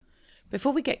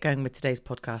Before we get going with today's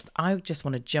podcast, I just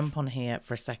want to jump on here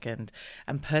for a second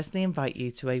and personally invite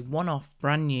you to a one-off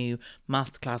brand new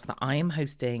masterclass that I am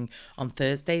hosting on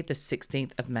Thursday, the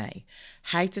 16th of May.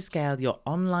 How to scale your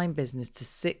online business to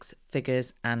 6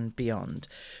 figures and beyond.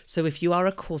 So if you are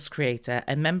a course creator,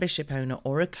 a membership owner,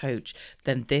 or a coach,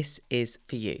 then this is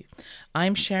for you.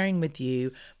 I'm sharing with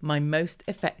you my most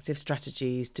effective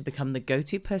strategies to become the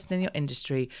go-to person in your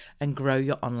industry and grow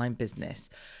your online business.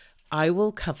 I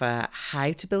will cover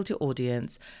how to build your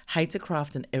audience, how to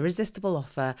craft an irresistible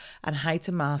offer, and how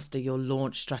to master your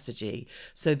launch strategy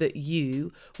so that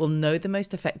you will know the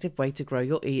most effective way to grow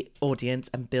your audience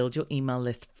and build your email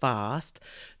list fast,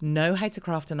 know how to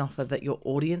craft an offer that your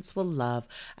audience will love,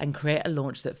 and create a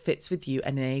launch that fits with you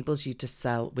and enables you to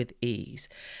sell with ease.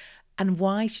 And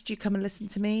why should you come and listen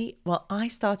to me? Well, I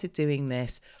started doing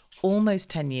this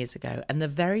almost 10 years ago. And the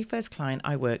very first client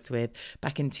I worked with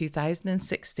back in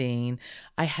 2016,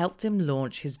 I helped him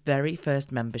launch his very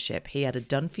first membership. He had a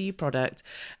done-for-you product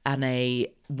and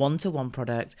a one-to-one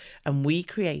product, and we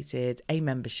created a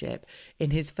membership.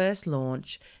 In his first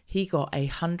launch, he got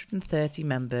 130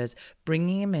 members,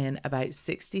 bringing him in about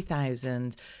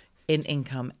 60,000 in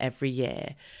income every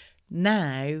year.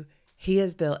 Now, he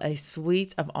has built a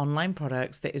suite of online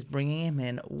products that is bringing him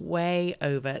in way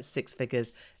over 6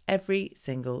 figures every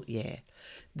single year.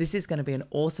 This is going to be an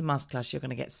awesome masterclass. You're going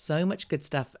to get so much good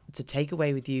stuff to take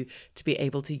away with you to be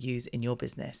able to use in your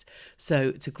business.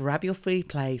 So to grab your free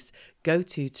place, go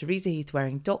to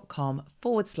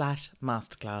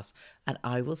teresaheathwareing.com/masterclass, and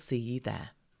I will see you there.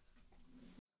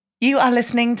 You are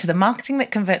listening to the Marketing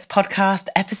That Converts podcast,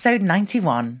 episode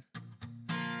 91.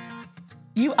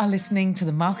 You are listening to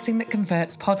the Marketing That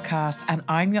Converts podcast, and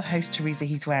I'm your host, Teresa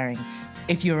Heathwareing.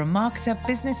 If you're a marketer,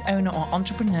 business owner, or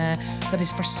entrepreneur that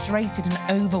is frustrated and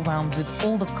overwhelmed with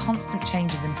all the constant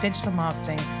changes in digital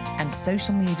marketing and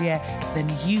social media, then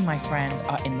you, my friend,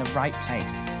 are in the right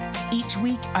place. Each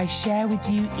week, I share with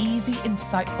you easy,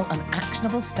 insightful, and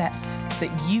actionable steps that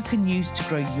you can use to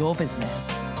grow your business.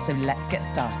 So let's get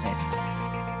started.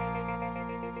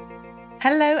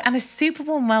 Hello, and a super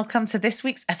warm welcome to this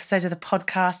week's episode of the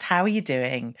podcast. How are you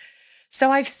doing?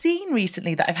 So I've seen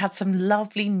recently that I've had some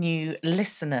lovely new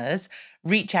listeners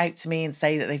reach out to me and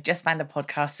say that they've just found a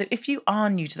podcast. So if you are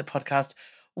new to the podcast,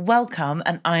 welcome.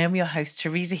 And I am your host,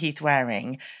 Teresa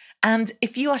Heathwareing. And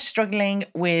if you are struggling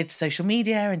with social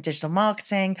media and digital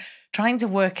marketing, trying to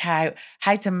work out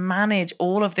how to manage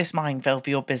all of this minefield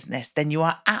for your business, then you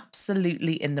are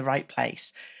absolutely in the right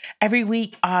place. Every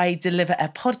week I deliver a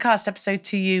podcast episode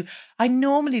to you. I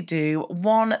normally do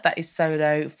one that is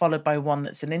solo, followed by one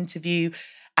that's an interview.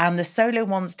 And the solo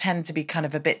ones tend to be kind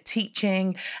of a bit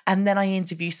teaching. And then I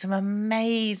interview some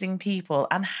amazing people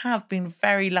and have been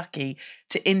very lucky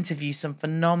to interview some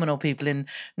phenomenal people in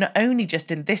not only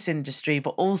just in this industry,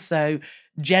 but also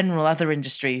general other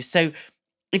industries. So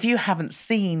if you haven't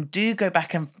seen, do go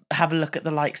back and have a look at the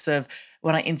likes of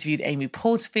when I interviewed Amy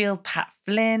Porterfield, Pat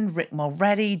Flynn, Rick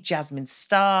Mulready, Jasmine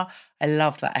Starr. I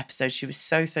loved that episode. She was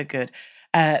so good.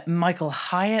 Michael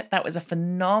Hyatt, that was a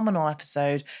phenomenal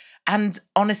episode. And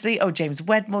honestly, James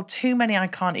Wedmore, too many, I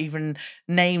can't even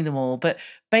name them all. But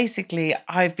basically,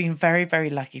 I've been very, very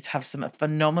lucky to have some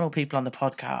phenomenal people on the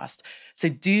podcast. So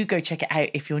do go check it out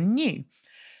if you're new.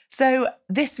 So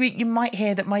this week, you might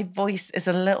hear that my voice is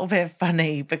a little bit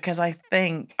funny because I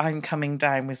think I'm coming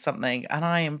down with something, and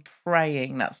I am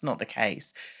praying that's not the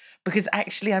case, because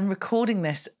actually I'm recording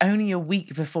this only a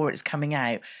week before it's coming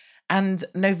out. And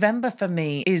November for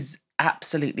me is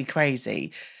absolutely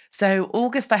crazy. So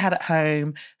August I had at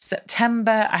home,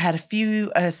 September I had a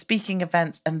few speaking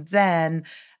events, and then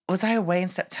was I away in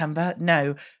September?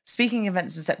 No, speaking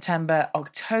events in September.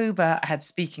 October I had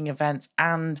speaking events,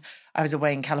 and I was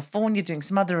away in California doing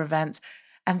some other events.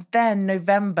 And then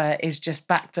November is just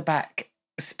back-to-back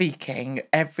speaking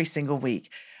every single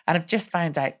week. And I've just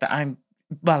found out that I've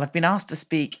been asked to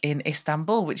speak in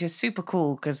Istanbul, which is super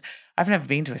cool because I've never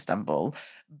been to Istanbul,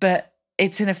 but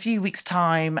it's in a few weeks'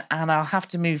 time, and I'll have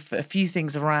to move a few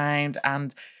things around.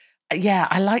 And yeah,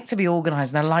 I like to be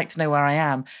organized and I like to know where I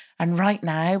am. And right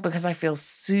now, because I feel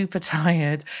super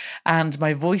tired and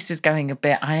my voice is going a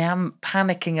bit, I am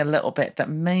panicking a little bit that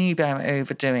maybe I'm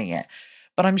overdoing it.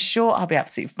 But I'm sure I'll be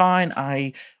absolutely fine.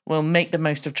 I will make the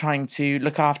most of trying to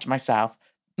look after myself.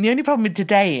 The only problem with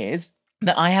today is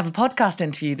that I have a podcast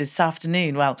interview this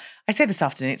afternoon. Well, I say this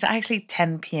afternoon, it's actually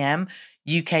 10 p.m.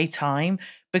 UK time,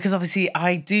 because obviously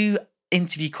I do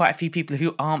interview quite a few people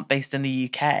who aren't based in the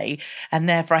UK, and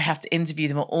therefore I have to interview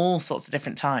them at all sorts of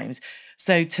different times.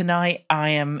 So tonight I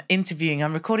am interviewing,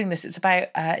 I'm recording this,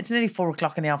 it's nearly 4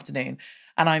 o'clock in the afternoon,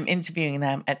 and I'm interviewing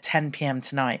them at 10 p.m.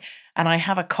 tonight. And I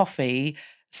have a coffee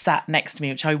sat next to me,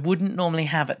 which I wouldn't normally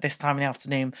have at this time in the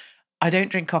afternoon. I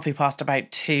don't drink coffee past about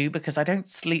 2 because I don't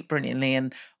sleep brilliantly,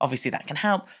 and obviously that can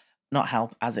help, not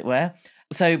help, as it were.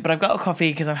 So, but I've got a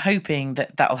coffee because I'm hoping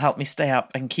that that'll help me stay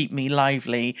up and keep me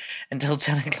lively until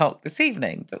 10 o'clock this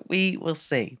evening, but we will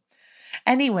see.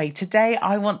 Anyway, today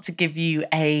I want to give you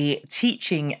a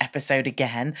teaching episode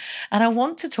again, and I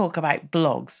want to talk about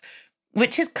blogs,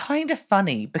 which is kind of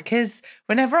funny because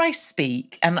whenever I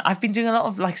speak, and I've been doing a lot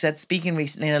of, like I said, speaking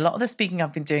recently, and a lot of the speaking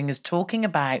I've been doing is talking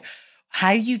about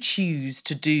how you choose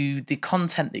to do the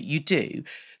content that you do.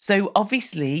 So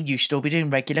obviously you should all be doing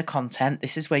regular content.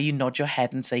 This is where you nod your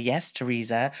head and say, yes,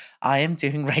 Teresa, I am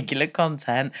doing regular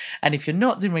content. And if you're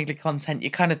not doing regular content, you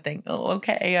kind of think, oh,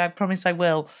 okay, I promise I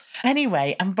will.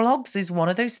 Anyway, and blogs is one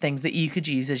of those things that you could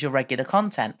use as your regular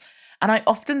content. And I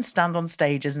often stand on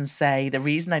stages and say the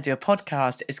reason I do a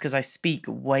podcast is because I speak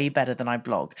way better than I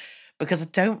blog, because I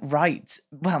don't write.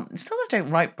 Well, it's not that I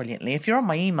don't write brilliantly. If you're on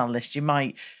my email list, you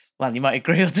might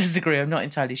agree or disagree. I'm not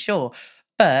entirely sure.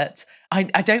 But I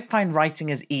don't find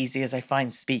writing as easy as I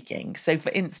find speaking. So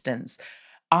for instance,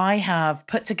 I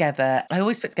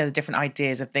always put together different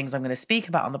ideas of things I'm going to speak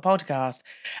about on the podcast.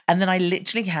 And then I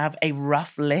literally have a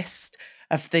rough list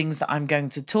of things that I'm going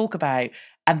to talk about.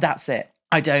 And that's it.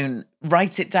 I don't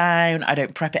write it down. I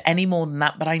don't prep it any more than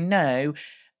that. But I know,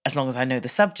 as long as I know the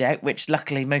subject, which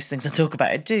luckily most things I talk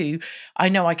about I do, I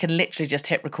know I can literally just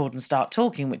hit record and start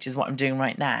talking, which is what I'm doing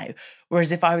right now.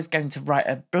 Whereas if I was going to write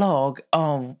a blog,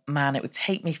 oh man, it would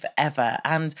take me forever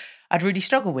and I'd really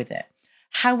struggle with it.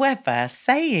 However,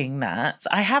 saying that,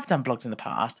 I have done blogs in the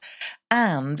past,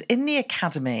 and in the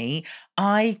academy,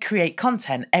 I create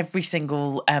content every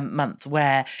single month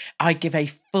where I give a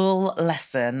full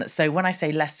lesson. So when I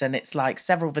say lesson, it's like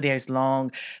several videos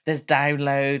long, there's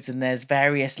downloads and there's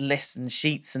various lists and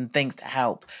sheets and things to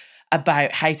help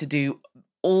about how to do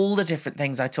all the different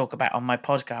things I talk about on my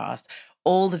podcast,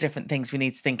 all the different things we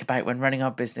need to think about when running our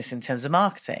business in terms of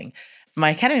marketing for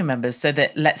my academy members, so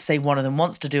that let's say one of them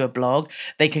wants to do a blog,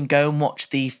 they can go and watch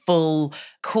the full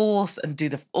course and do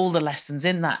all the lessons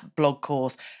in that blog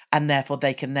course, and therefore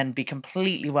they can then be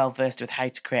completely well versed with how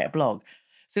to create a blog.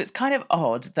 So it's kind of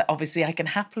odd that obviously I can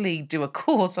happily do a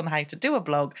course on how to do a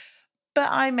blog, but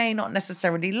I may not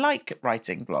necessarily like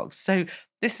writing blogs. So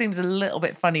this seems a little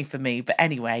bit funny for me, but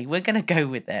anyway, we're going to go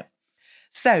with it.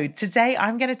 So today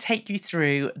I'm going to take you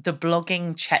through the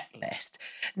blogging checklist.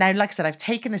 Now, like I said, I've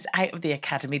taken this out of the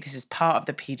academy. This is part of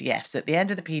the PDF. So at the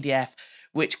end of the PDF,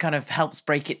 which kind of helps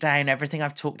break it down, everything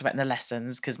I've talked about in the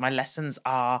lessons, because my lessons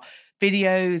are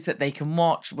videos that they can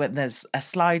watch when there's a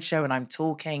slideshow and I'm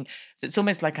talking. So it's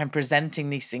almost like I'm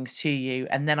presenting these things to you.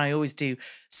 And then I always do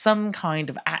some kind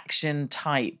of action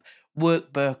type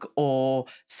workbook or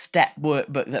step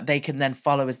workbook that they can then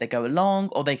follow as they go along,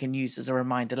 or they can use as a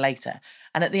reminder later.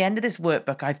 And at the end of this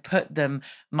workbook, I've put them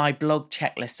my blog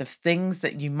checklist of things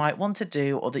that you might want to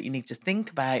do or that you need to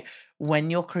think about when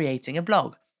you're creating a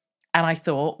blog. And I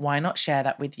thought, why not share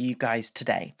that with you guys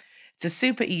today? It's a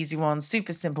super easy one,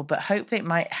 super simple, but hopefully it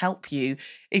might help you.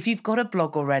 If you've got a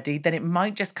blog already, then it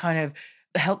might just kind of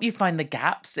help you find the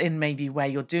gaps in maybe where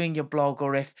you're doing your blog,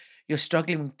 or if you're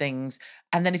struggling with things.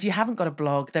 And then if you haven't got a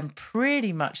blog, then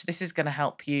pretty much this is going to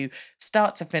help you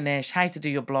start to finish, how to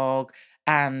do your blog,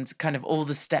 and kind of all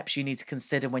the steps you need to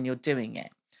consider when you're doing it.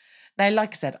 Now,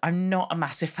 like I said, I'm not a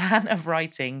massive fan of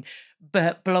writing,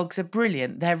 but blogs are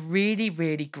brilliant. They're really,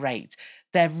 really great.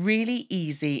 They're really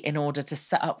easy in order to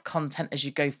set up content as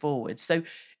you go forward. So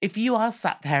if you are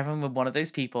sat there and were one of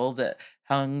those people that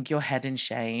hung your head in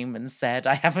shame and said,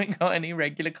 I haven't got any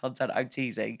regular content, I'm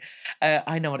teasing.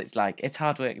 I know what it's like. It's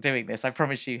hard work doing this, I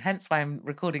promise you. Hence why I'm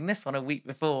recording this one a week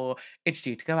before it's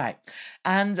due to go out.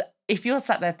 And if you're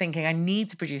sat there thinking, I need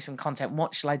to produce some content,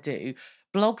 what shall I do?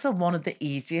 Blogs are one of the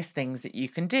easiest things that you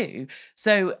can do.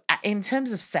 So in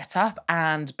terms of setup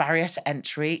and barrier to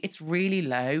entry, it's really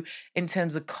low. In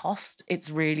terms of cost, it's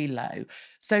really low.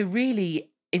 So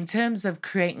really, in terms of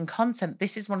creating content,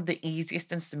 this is one of the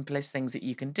easiest and simplest things that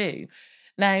you can do.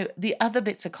 Now, the other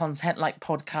bits of content like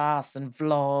podcasts and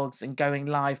vlogs and going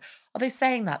live, are they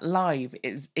saying that live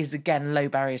is again low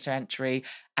barrier to entry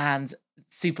and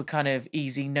super kind of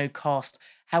easy, no cost.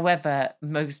 However,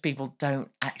 most people don't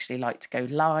actually like to go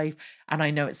live, and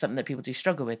I know it's something that people do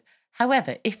struggle with.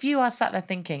 However, if you are sat there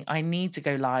thinking, I need to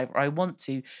go live or I want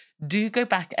to, do go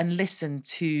back and listen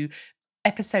to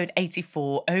episode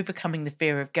 84, Overcoming the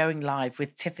Fear of Going Live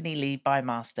with Tiffany Lee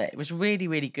Bymaster. It was really,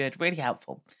 really good, really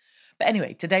helpful. But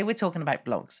anyway, today we're talking about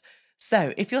blogs.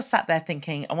 So if you're sat there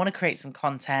thinking, I want to create some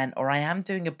content, or I am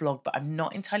doing a blog, but I'm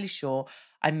not entirely sure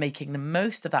I'm making the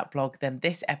most of that blog, then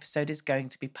this episode is going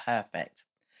to be perfect.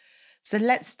 So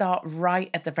let's start right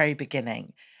at the very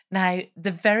beginning. Now,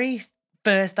 the very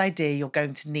first idea you're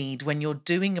going to need when you're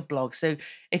doing a blog. So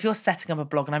if you're setting up a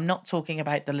blog, and I'm not talking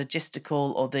about the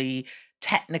logistical or the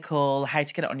technical, how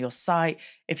to get it on your site.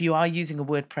 If you are using a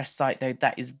WordPress site, though,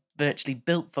 that is virtually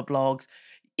built for blogs.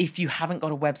 If you haven't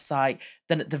got a website,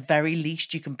 then at the very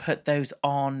least, you can put those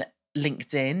on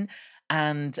LinkedIn,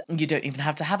 and you don't even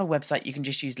have to have a website. You can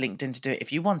just use LinkedIn to do it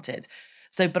if you wanted.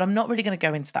 So, but I'm not really going to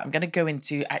go into that. I'm going to go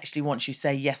into actually once you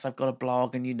say, yes, I've got a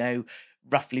blog, and you know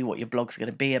roughly what your blog's going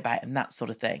to be about and that sort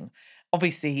of thing.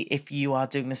 Obviously, if you are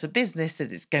doing this a business,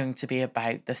 that it's going to be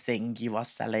about the thing you are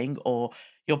selling or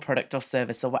your product or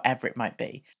service or whatever it might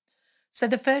be. So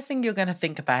the first thing you're going to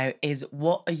think about is,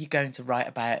 what are you going to write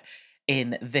about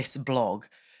in this blog?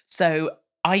 So,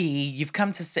 i.e., you've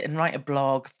come to sit and write a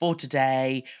blog for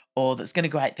today, or that's going to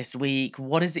go out this week.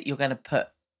 What is it you're going to put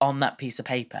on that piece of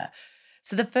paper?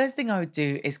 So the first thing I would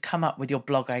do is come up with your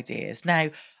blog ideas. Now,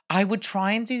 I would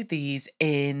try and do these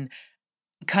in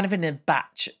kind of in a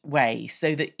batch way,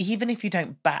 so that even if you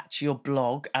don't batch your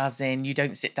blog, as in you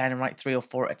don't sit down and write 3 or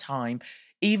 4 at a time,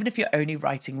 even if you're only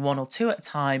writing 1 or 2 at a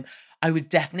time, I would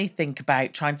definitely think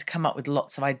about trying to come up with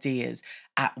lots of ideas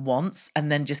at once and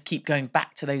then just keep going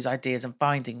back to those ideas and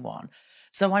finding one.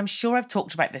 So I'm sure I've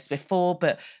talked about this before,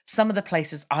 but some of the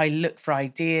places I look for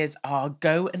ideas are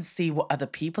go and see what other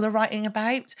people are writing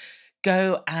about.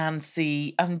 Go and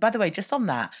see, and by the way, just on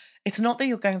that, it's not that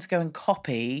you're going to go and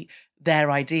copy their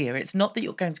idea. It's not that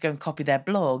you're going to go and copy their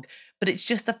blog, but it's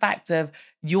just the fact of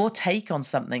your take on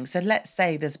something. So let's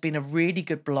say there's been a really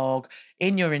good blog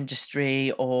in your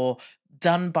industry or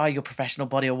done by your professional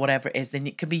body or whatever it is, then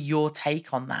it can be your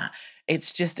take on that.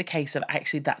 It's just a case of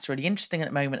actually that's really interesting at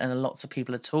the moment, and lots of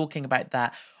people are talking about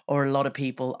that, or a lot of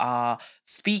people are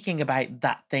speaking about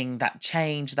that thing, that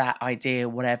change, that idea,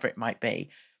 whatever it might be.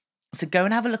 So go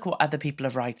and have a look at what other people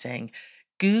are writing.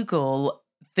 Google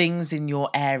things in your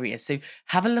area. So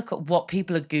have a look at what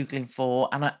people are Googling for.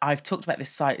 And I've talked about this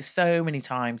site so many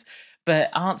times,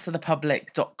 but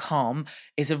answerthepublic.com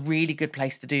is a really good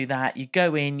place to do that. You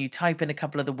go in, you type in a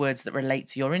couple of the words that relate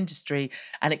to your industry,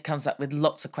 and it comes up with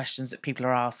lots of questions that people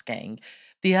are asking.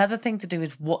 The other thing to do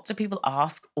is, what do people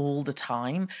ask all the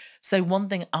time? So one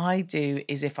thing I do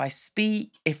is, if I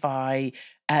speak, if I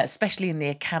especially in the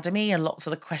academy, and lots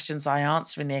of the questions I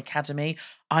answer in the academy,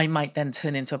 I might then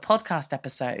turn into a podcast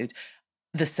episode.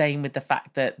 The same with the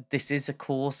fact that this is a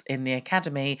course in the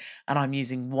academy, and I'm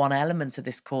using one element of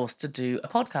this course to do a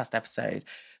podcast episode.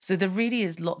 So there really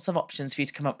is lots of options for you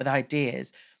to come up with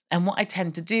ideas. And what I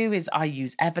tend to do is I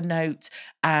use Evernote,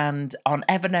 and on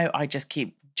Evernote, I just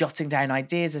keep jotting down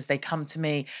ideas as they come to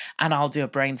me, and I'll do a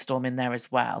brainstorm in there as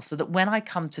well. So that when I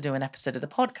come to do an episode of the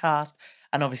podcast,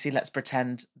 and obviously let's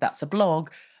pretend that's a blog,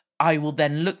 I will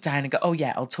then look down and go, oh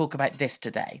yeah, I'll talk about this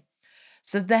today.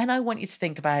 So then I want you to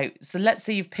think about, so let's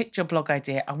say you've picked your blog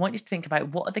idea. I want you to think about,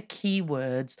 what are the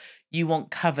keywords you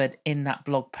want covered in that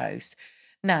blog post.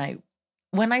 Now,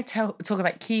 when I talk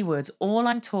about keywords, all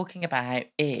I'm talking about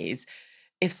is,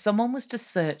 if someone was to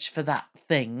search for that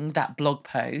thing, that blog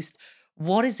post,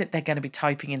 what is it they're going to be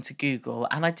typing into Google?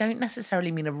 And I don't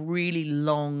necessarily mean a really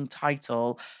long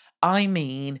title. I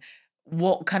mean,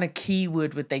 what kind of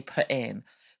keyword would they put in?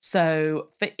 So,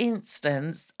 for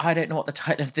instance, I don't know what the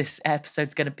title of this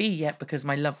episode's going to be yet, because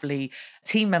my lovely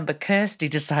team member Kirsty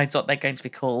decides what they're going to be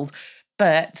called.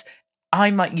 But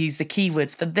I might use the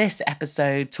keywords for this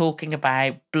episode talking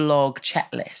about blog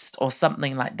checklist or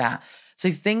something like that. So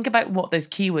think about what those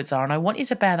keywords are. And I want you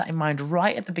to bear that in mind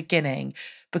right at the beginning,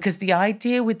 because the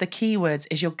idea with the keywords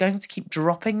is you're going to keep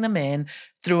dropping them in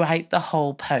throughout the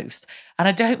whole post. And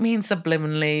I don't mean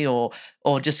subliminally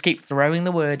or just keep throwing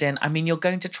the word in. I mean, you're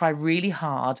going to try really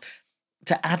hard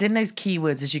to add in those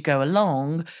keywords as you go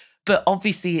along, but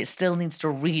obviously it still needs to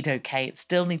read okay. It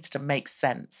still needs to make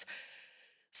sense.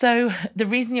 So the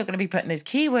reason you're going to be putting those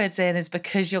keywords in is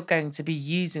because you're going to be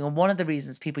using, or one of the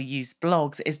reasons people use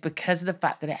blogs is because of the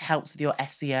fact that it helps with your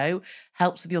SEO,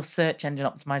 helps with your search engine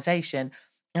optimization.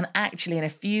 And actually, in a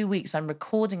few weeks, I'm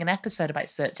recording an episode about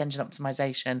search engine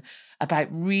optimization, about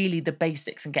really the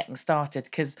basics and getting started,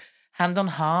 because hand on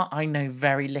heart, I know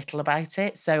very little about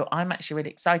it. So I'm actually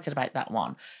really excited about that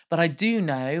one. But I do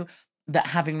know that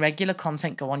having regular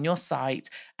content go on your site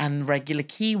and regular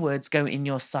keywords go in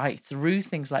your site through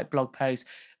things like blog posts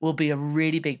will be a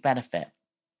really big benefit.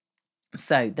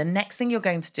 So the next thing you're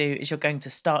going to do is you're going to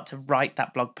start to write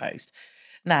that blog post.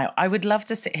 Now, I would love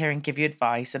to sit here and give you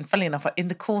advice. And funnily enough, in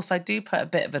the course, I do put a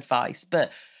bit of advice,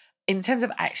 but in terms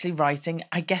of actually writing,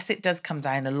 I guess it does come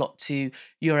down a lot to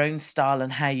your own style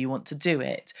and how you want to do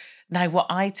it. Now, what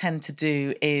I tend to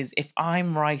do is if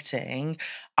I'm writing,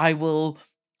 I will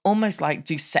almost like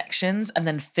do sections and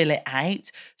then fill it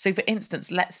out. So, for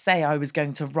instance, let's say I was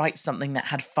going to write something that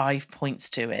had 5 points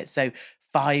to it. So,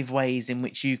 5 ways in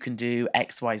which you can do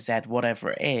X, Y, Z,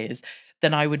 whatever it is.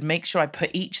 Then I would make sure I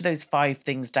put each of those 5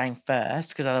 things down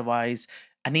first, because otherwise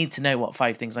I need to know what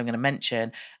 5 things I'm going to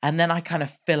mention. And then I kind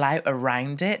of fill out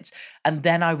around it. And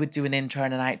then I would do an intro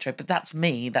and an outro. But that's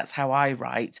me. That's how I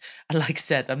write. And like I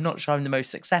said, I'm not sure I'm the most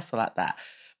successful at that.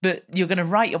 But you're going to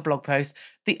write your blog post.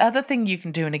 The other thing you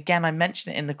can do, and again, I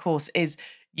mentioned it in the course, is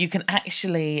you can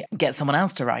actually get someone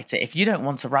else to write it. If you don't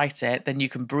want to write it, then you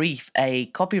can brief a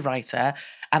copywriter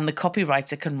and the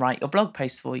copywriter can write your blog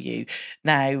post for you.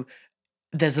 Now,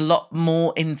 there's a lot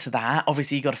more into that.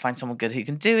 Obviously, you've got to find someone good who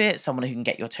can do it, someone who can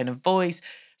get your tone of voice,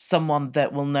 someone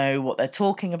that will know what they're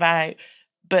talking about.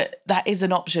 But that is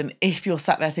an option if you're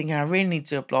sat there thinking, I really need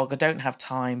to do a blog, I don't have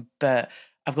time, but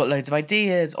I've got loads of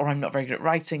ideas or I'm not very good at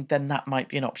writing, then that might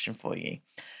be an option for you.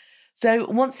 So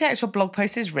once the actual blog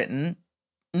post is written,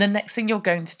 the next thing you're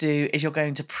going to do is you're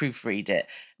going to proofread it.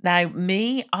 Now,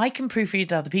 me, I can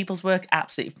proofread other people's work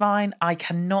absolutely fine. I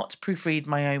cannot proofread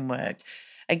my own work.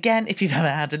 Again, if you've ever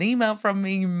had an email from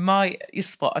me, you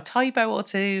spot a typo or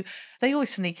two. They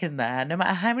always sneak in there. No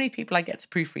matter how many people I get to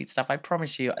proofread stuff, I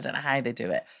promise you, I don't know how they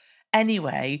do it.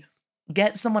 Anyway,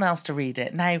 get someone else to read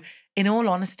it. Now, in all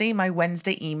honesty, my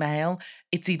Wednesday email,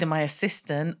 it's either my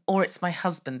assistant or it's my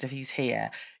husband if he's here.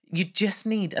 You just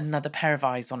need another pair of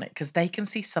eyes on it because they can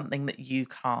see something that you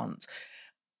can't.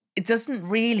 It doesn't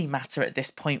really matter at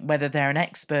this point whether they're an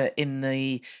expert in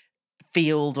the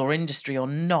field or industry or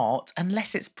not,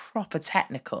 unless it's proper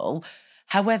technical.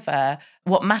 However,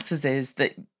 what matters is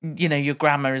that, your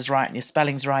grammar is right and your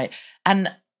spelling's right.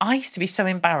 And I used to be so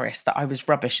embarrassed that I was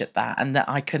rubbish at that and that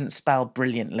I couldn't spell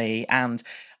brilliantly and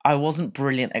I wasn't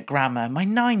brilliant at grammar. My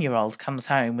 9-year-old comes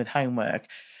home with homework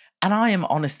and I am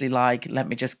honestly like, let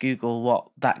me just Google what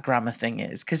that grammar thing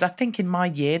is. Because I think in my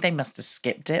year, they must have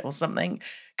skipped it or something,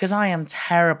 because I am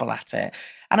terrible at it.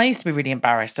 And I used to be really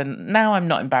embarrassed. And now I'm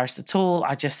not embarrassed at all.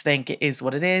 I just think it is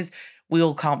what it is. We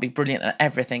all can't be brilliant at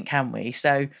everything, can we?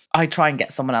 So I try and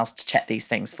get someone else to check these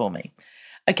things for me.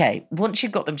 Okay, once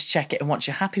you've got them to check it and once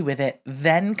you're happy with it,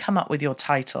 then come up with your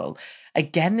title.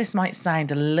 Again, this might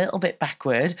sound a little bit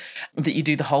backward that you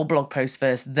do the whole blog post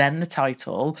first, then the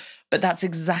title, but that's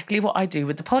exactly what I do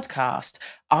with the podcast.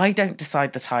 I don't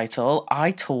decide the title.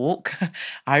 I talk,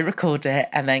 I record it,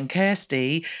 and then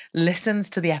Kirsty listens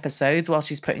to the episodes while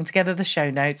she's putting together the show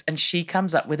notes and she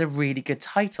comes up with a really good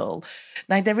title.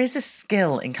 Now, there is a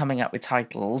skill in coming up with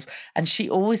titles, and she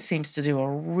always seems to do a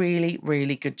really,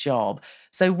 really good job.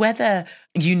 So whether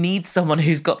you need someone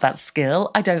who's got that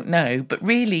skill, I don't know, but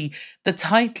really the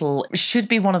title should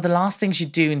be one of the last things you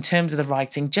do in terms of the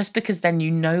writing, just because then you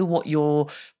know what your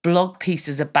blog piece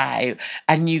is about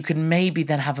and you can maybe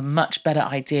then have a much better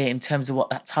idea in terms of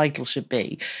what that title should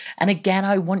be. And again,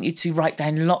 I want you to write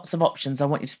down lots of options. I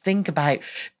want you to think about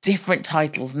different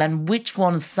titles and then which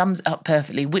one sums it up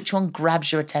perfectly, which one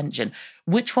grabs your attention,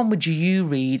 which one would you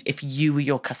read if you were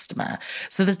your customer?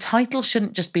 So the title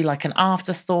shouldn't just be like an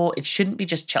afterthought. It shouldn't be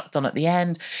just chucked on at the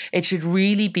end. It should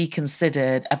really be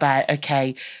considered about,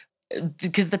 okay,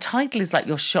 because the title is like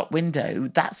your shop window.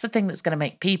 That's the thing that's going to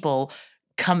make people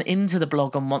come into the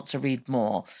blog and want to read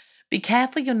more. Be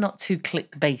careful you're not too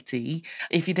clickbaity,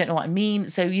 if you don't know what I mean.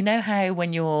 So you know how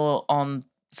when you're on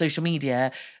social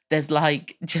media, there's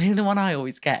like, do you know the one I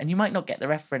always get? And you might not get the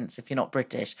reference if you're not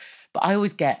British, but I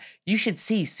always get, you should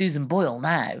see Susan Boyle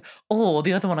now. Or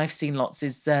the other one I've seen lots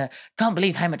is, can't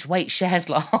believe how much weight Cher's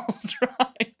lost,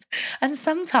 right? And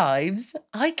sometimes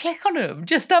I click on them,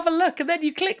 just have a look. And then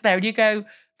you click there and you go,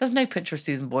 there's no picture of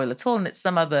Susan Boyle at all. And it's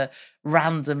some other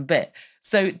random bit.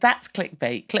 So that's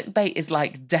clickbait. Clickbait is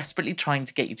like desperately trying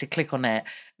to get you to click on it.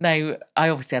 Now, I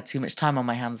obviously had too much time on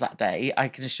my hands that day. I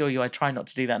can assure you I try not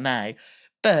to do that now.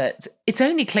 But it's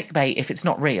only clickbait if it's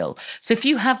not real. So if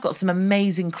you have got some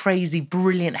amazing, crazy,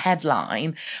 brilliant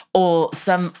headline or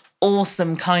some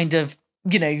awesome kind of,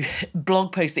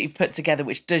 blog post that you've put together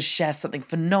which does share something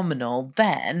phenomenal,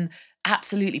 then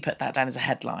absolutely put that down as a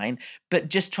headline. But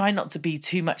just try not to be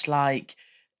too much like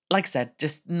I said,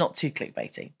 just not too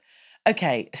clickbaity.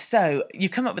 Okay, so you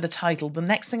come up with a title. The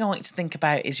next thing I want you to think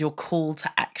about is your call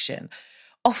to action.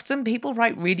 Often people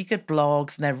write really good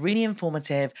blogs and they're really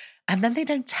informative, and then they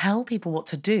don't tell people what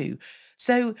to do.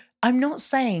 So I'm not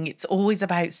saying it's always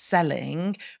about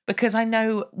selling, because I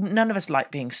know none of us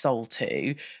like being sold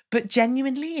to, but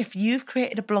genuinely, if you've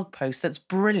created a blog post that's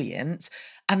brilliant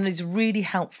and is really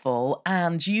helpful,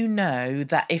 and you know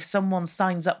that if someone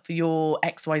signs up for your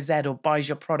XYZ or buys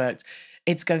your product,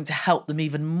 it's going to help them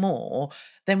even more,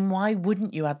 then why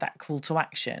wouldn't you add that call to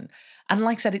action? And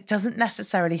like I said, it doesn't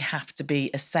necessarily have to be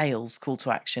a sales call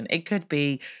to action. It could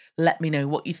be, let me know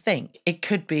what you think. It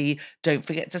could be, don't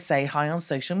forget to say hi on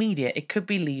social media. It could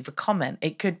be, leave a comment.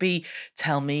 It could be,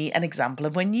 tell me an example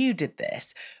of when you did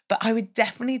this. But I would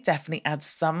definitely add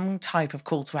some type of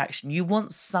call to action. You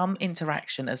want some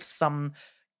interaction of some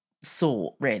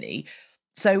sort, really.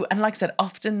 So, and like I said,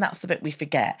 often that's the bit we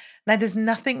forget. Now, there's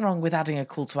nothing wrong with adding a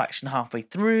call to action halfway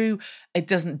through. It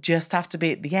doesn't just have to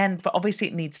be at the end, but obviously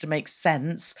it needs to make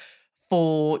sense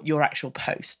for your actual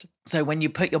post. So when you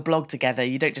put your blog together,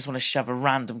 you don't just want to shove a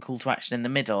random call to action in the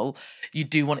middle. You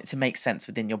do want it to make sense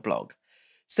within your blog.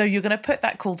 So you're going to put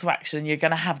that call to action, you're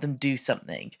going to have them do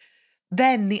something.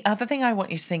 Then the other thing I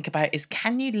want you to think about is,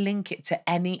 can you link it to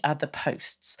any other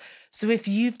posts? So if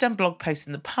you've done blog posts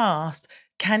in the past,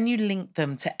 can you link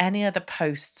them to any other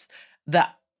posts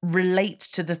that relate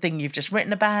to the thing you've just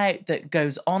written about, that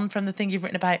goes on from the thing you've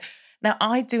written about? Now,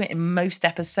 I do it in most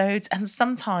episodes, and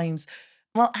sometimes,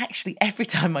 well, actually, every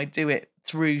time I do it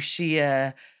through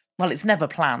sheer, well, it's never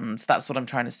planned. That's what I'm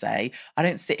trying to say. I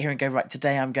don't sit here and go, right,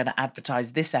 today I'm going to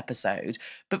advertise this episode.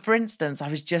 But for instance, I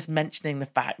was just mentioning the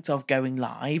fact of going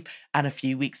live, and a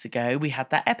few weeks ago we had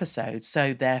that episode.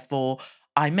 So therefore,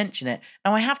 I mention it.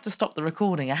 Now I have to stop the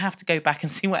recording. I have to go back and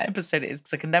see what episode it is,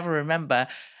 because I can never remember.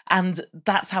 And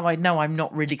that's how I know I'm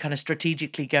not really kind of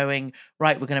strategically going,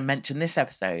 right, we're going to mention this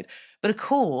episode. But of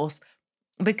course,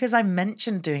 because I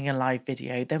mentioned doing a live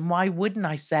video, then why wouldn't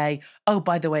I say, oh,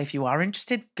 by the way, if you are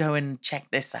interested, go and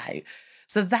check this out.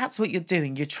 So that's what you're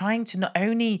doing. You're trying to not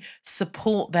only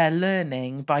support their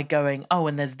learning by going, oh,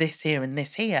 and there's this here and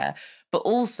this here, but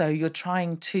also you're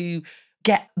trying to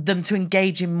get them to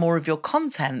engage in more of your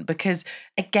content, because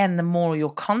again, the more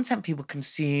your content people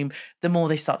consume, the more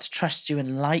they start to trust you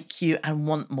and like you and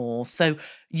want more. So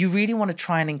you really want to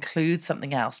try and include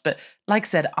something else. But like I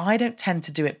said, I don't tend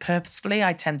to do it purposefully.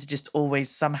 I tend to just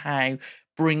always somehow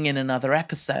bring in another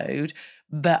episode.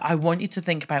 But I want you to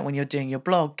think about, when you're doing your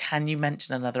blog, can you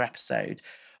mention another episode?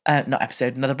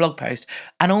 Another blog post.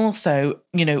 And also,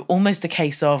 almost a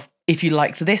case of, if you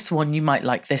liked this one, you might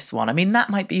like this one. I mean, that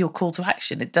might be your call to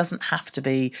action. It doesn't have to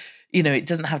be, it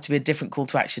doesn't have to be a different call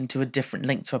to action to a different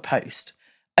link to a post.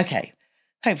 Okay,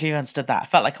 hopefully you understood that. I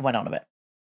felt like I went on a bit.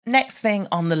 Next thing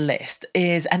on the list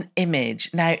is an image.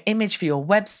 Now, image for your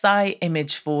website,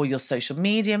 image for your social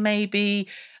media, maybe.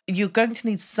 You're going to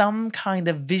need some kind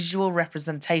of visual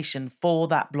representation for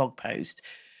that blog post.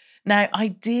 Now,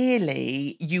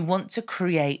 ideally, you want to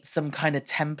create some kind of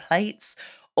templates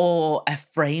or a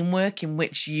framework in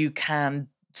which you can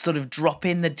sort of drop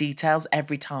in the details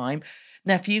every time.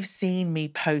 Now, if you've seen me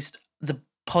post the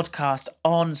podcast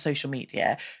on social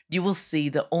media, you will see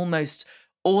that almost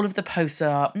all of the posts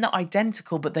are not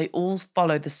identical, but they all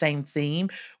follow the same theme.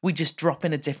 We just drop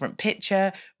in a different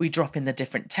picture, we drop in the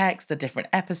different text, the different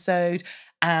episode,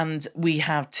 and we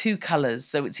have two colours.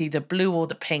 So it's either blue or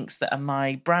the pinks that are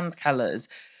my brand colours.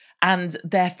 And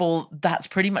therefore, that's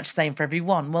pretty much the same for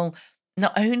everyone. Well,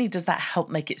 not only does that help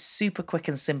make it super quick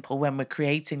and simple when we're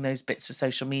creating those bits for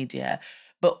social media,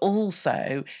 but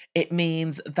also it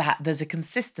means that there's a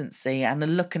consistency and a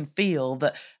look and feel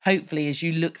that hopefully, as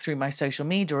you look through my social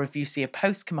media, or if you see a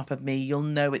post come up of me, you'll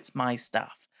know it's my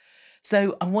stuff.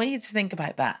 So I want you to think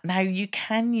about that. Now, you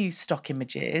can use stock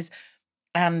images.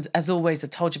 And as always, I've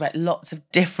told you about lots of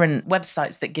different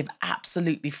websites that give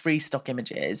absolutely free stock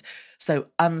images. So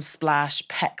Unsplash,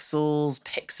 Pexels,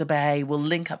 Pixabay, we'll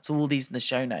link up to all these in the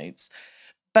show notes.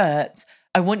 But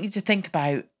I want you to think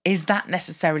about, is that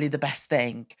necessarily the best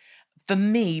thing? For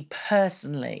me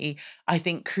personally, I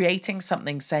think creating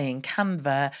something, say in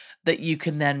Canva, that you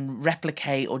can then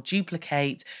replicate or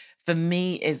duplicate, for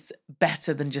me is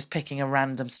better than just picking a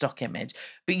random stock image.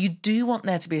 But you do want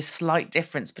there to be a slight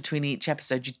difference between each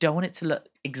episode. You don't want it to look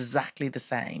exactly the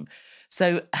same.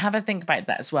 So have a think about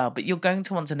that as well. But you're going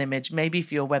to want an image, maybe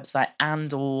for your website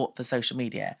and or for social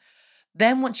media.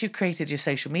 Then once you've created your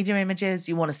social media images,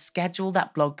 you want to schedule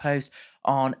that blog post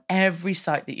on every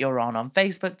site that you're on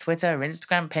Facebook, Twitter,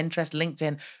 Instagram, Pinterest,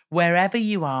 LinkedIn, wherever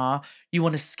you are, you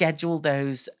want to schedule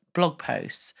those blog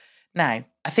posts. Now,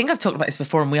 I think I've talked about this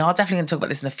before, and we are definitely going to talk about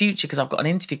this in the future, because I've got an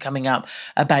interview coming up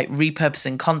about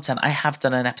repurposing content. I have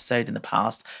done an episode in the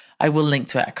past. I will link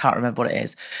to it. I can't remember what it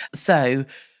is. So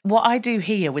What I do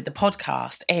here with the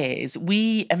podcast is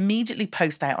we immediately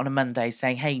post out on a Monday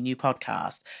saying, hey, new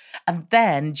podcast. And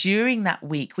then during that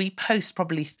week, we post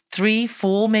probably 3,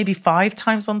 4, maybe 5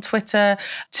 times on Twitter,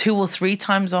 2 or 3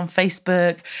 times on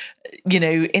Facebook.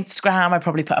 Instagram, I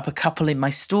probably put up a couple in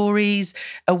my stories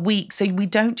a week. So we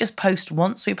don't just post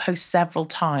once, we post several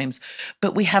times,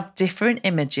 but we have different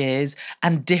images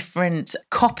and different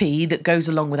copy that goes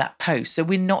along with that post. So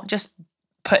we're not just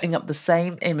putting up the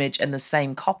same image and the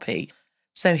same copy.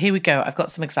 So here we go. I've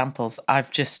got some examples. I've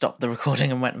just stopped the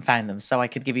recording and went and found them so I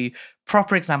could give you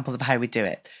proper examples of how we do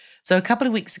it. So a couple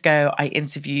of weeks ago, I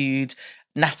interviewed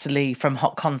Natalie from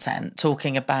Hot Content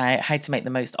talking about how to make the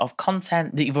most of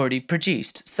content that you've already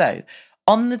produced. So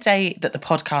on the day that the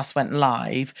podcast went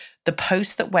live, the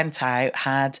post that went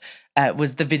out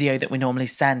was the video that we normally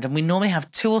send. And we normally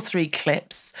have 2 or 3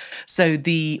 clips. So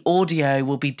the audio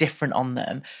will be different on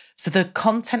them. So the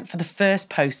content for the first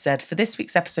post said, for this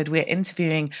week's episode, we're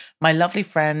interviewing my lovely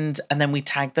friend, and then we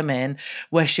tag them in,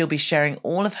 where she'll be sharing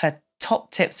all of her top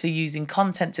tips for using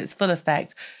content to its full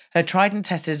effect, her tried and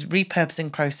tested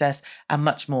repurposing process, and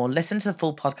much more. Listen to the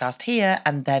full podcast here,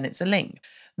 and then it's a link.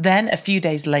 Then a few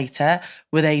days later,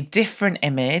 with a different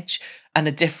image and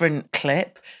a different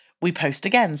clip, we post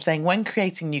again saying, when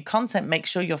creating new content, make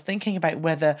sure you're thinking about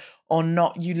whether or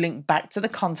not you link back to the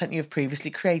content you've previously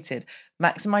created.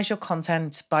 Maximize your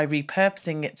content by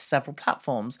repurposing it to several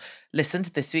platforms. Listen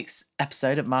to this week's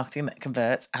episode of Marketing That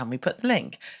Converts, and we put the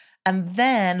link. And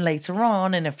then later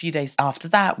on, in a few days after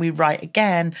that, we write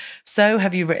again. So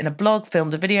have you written a blog,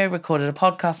 filmed a video, recorded a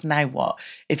podcast? Now what?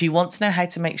 If you want to know how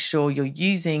to make sure you're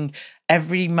using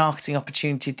every marketing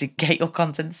opportunity to get your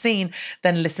content seen,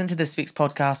 then listen to this week's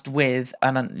podcast with,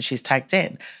 and she's tagged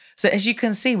in. So as you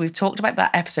can see, we've talked about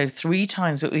that episode 3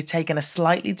 times, but we've taken a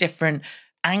slightly different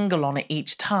angle on it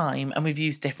each time, and we've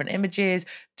used different images,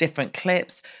 different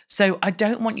clips. So I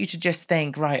don't want you to just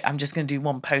think, right, I'm just going to do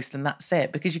one post and that's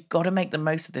it, because you've got to make the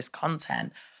most of this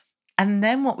content. And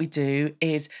then what we do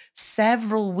is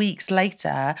several weeks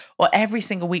later, or every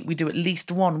single week, we do at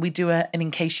least one. We do an In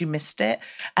Case You Missed It,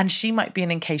 and she might be an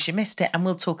In Case You Missed It, and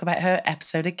we'll talk about her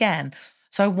episode again.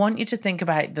 So I want you to think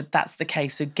about that that's the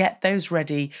case. So get those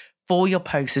ready for your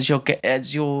posts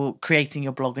as you're creating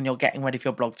your blog and you're getting ready for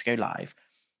your blog to go live.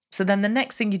 So then the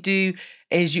next thing you do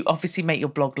is you obviously make your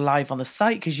blog live on the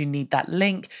site because you need that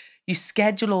link. You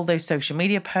schedule all those social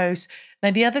media posts.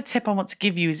 Now, the other tip I want to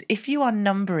give you is if you are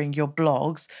numbering your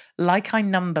blogs, like I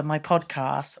number my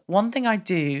podcasts, one thing I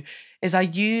do is I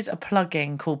use a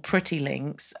plugin called Pretty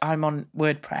Links. I'm on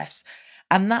WordPress.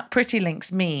 And that Pretty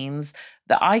Links means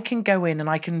that I can go in and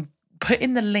I can put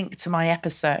in the link to my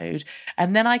episode,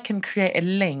 and then I can create a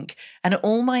link, and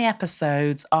all my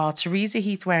episodes are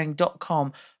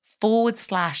teresaheathwareing.com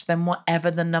 / then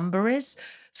whatever the number is.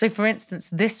 So for instance,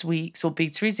 this week's will be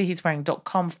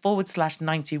teresaheathwareing.com /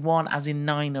 91, as in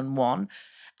 9 and 1.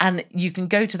 And you can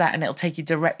go to that and it'll take you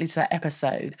directly to that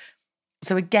episode.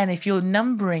 So again, if you're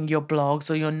numbering your blogs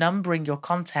or you're numbering your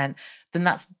content, then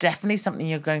that's definitely something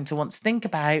you're going to want to think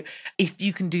about if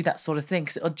you can do that sort of thing,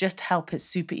 because it'll just help it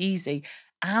super easy.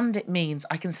 And it means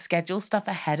I can schedule stuff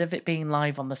ahead of it being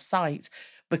live on the site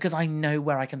because I know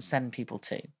where I can send people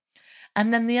to.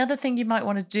 And then the other thing you might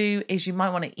want to do is you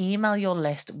might want to email your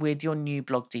list with your new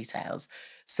blog details.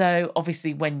 So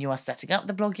obviously when you are setting up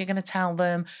the blog, you're going to tell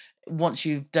them. Once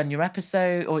you've done your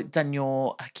episode or done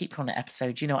your, I keep calling it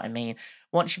episode, you know what I mean?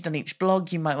 Once you've done each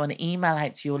blog, you might want to email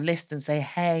out to your list and say,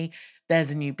 hey,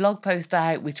 there's a new blog post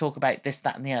out. We talk about this,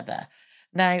 that, and the other.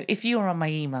 Now, if you're on my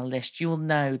email list, you'll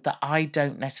know that I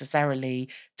don't necessarily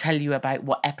tell you about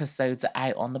what episodes are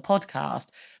out on the podcast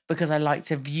because I like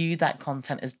to view that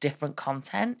content as different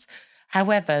content.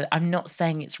 However, I'm not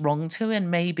saying it's wrong to, and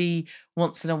maybe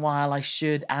once in a while I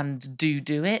should and do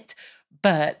it.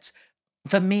 But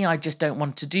for me, I just don't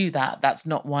want to do that. That's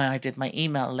not why I did my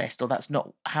email list, or that's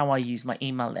not how I use my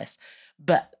email list.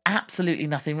 But absolutely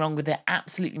nothing wrong with it.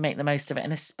 Absolutely make the most of it.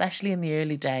 And especially in the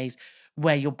early days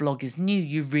where your blog is new,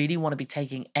 you really want to be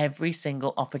taking every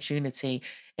single opportunity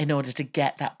in order to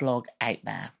get that blog out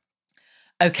there.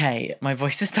 Okay, my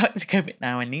voice is starting to go a bit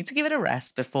now. I need to give it a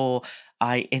rest before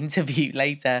I interview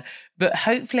later. But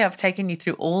hopefully I've taken you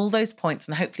through all those points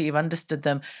and hopefully you've understood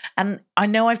them. And I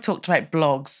know I've talked about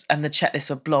blogs and the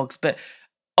checklist of blogs, but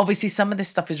obviously some of this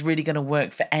stuff is really going to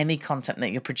work for any content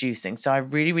that you're producing. So I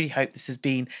really, really hope this has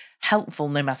been helpful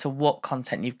no matter what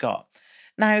content you've got.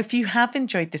 Now, if you have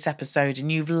enjoyed this episode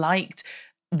and you've liked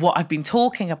what I've been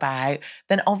talking about,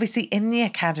 then obviously in the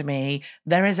Academy,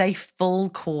 there is a full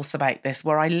course about this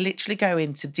where I literally go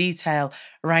into detail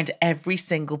around every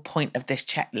single point of this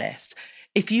checklist.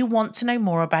 If you want to know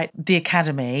more about the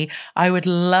Academy, I would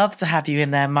love to have you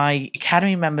in there. My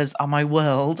Academy members are my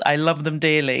world. I love them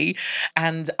dearly.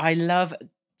 And I love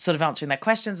sort of answering their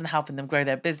questions and helping them grow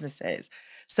their businesses.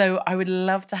 So I would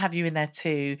love to have you in there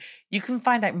too. You can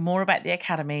find out more about the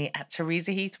Academy at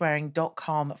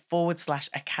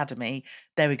teresaheathwareing.com/academy.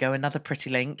 There we go, another pretty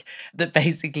link that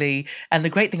basically, and the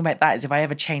great thing about that is if I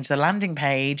ever change the landing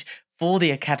page for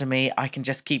the Academy, I can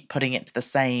just keep putting it to the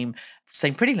same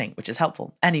pretty link, which is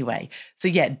helpful. Anyway, so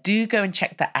yeah, do go and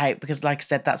check that out because like I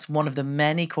said, that's one of the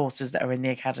many courses that are in the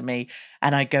Academy.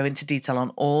 And I go into detail on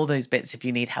all those bits if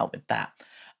you need help with that.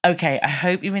 Okay, I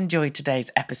hope you enjoyed today's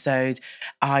episode.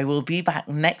 I will be back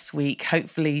next week,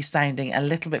 hopefully sounding a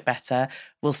little bit better.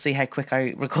 We'll see how quick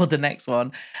I record the next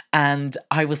one. And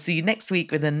I will see you next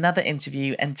week with another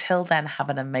interview. Until then,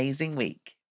 have an amazing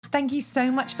week. Thank you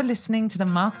so much for listening to the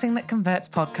Marketing That Converts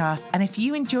podcast. And if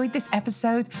you enjoyed this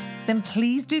episode, then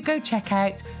please do go check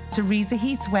out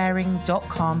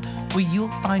teresaheathwareing.com where you'll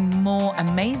find more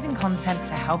amazing content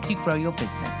to help you grow your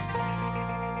business.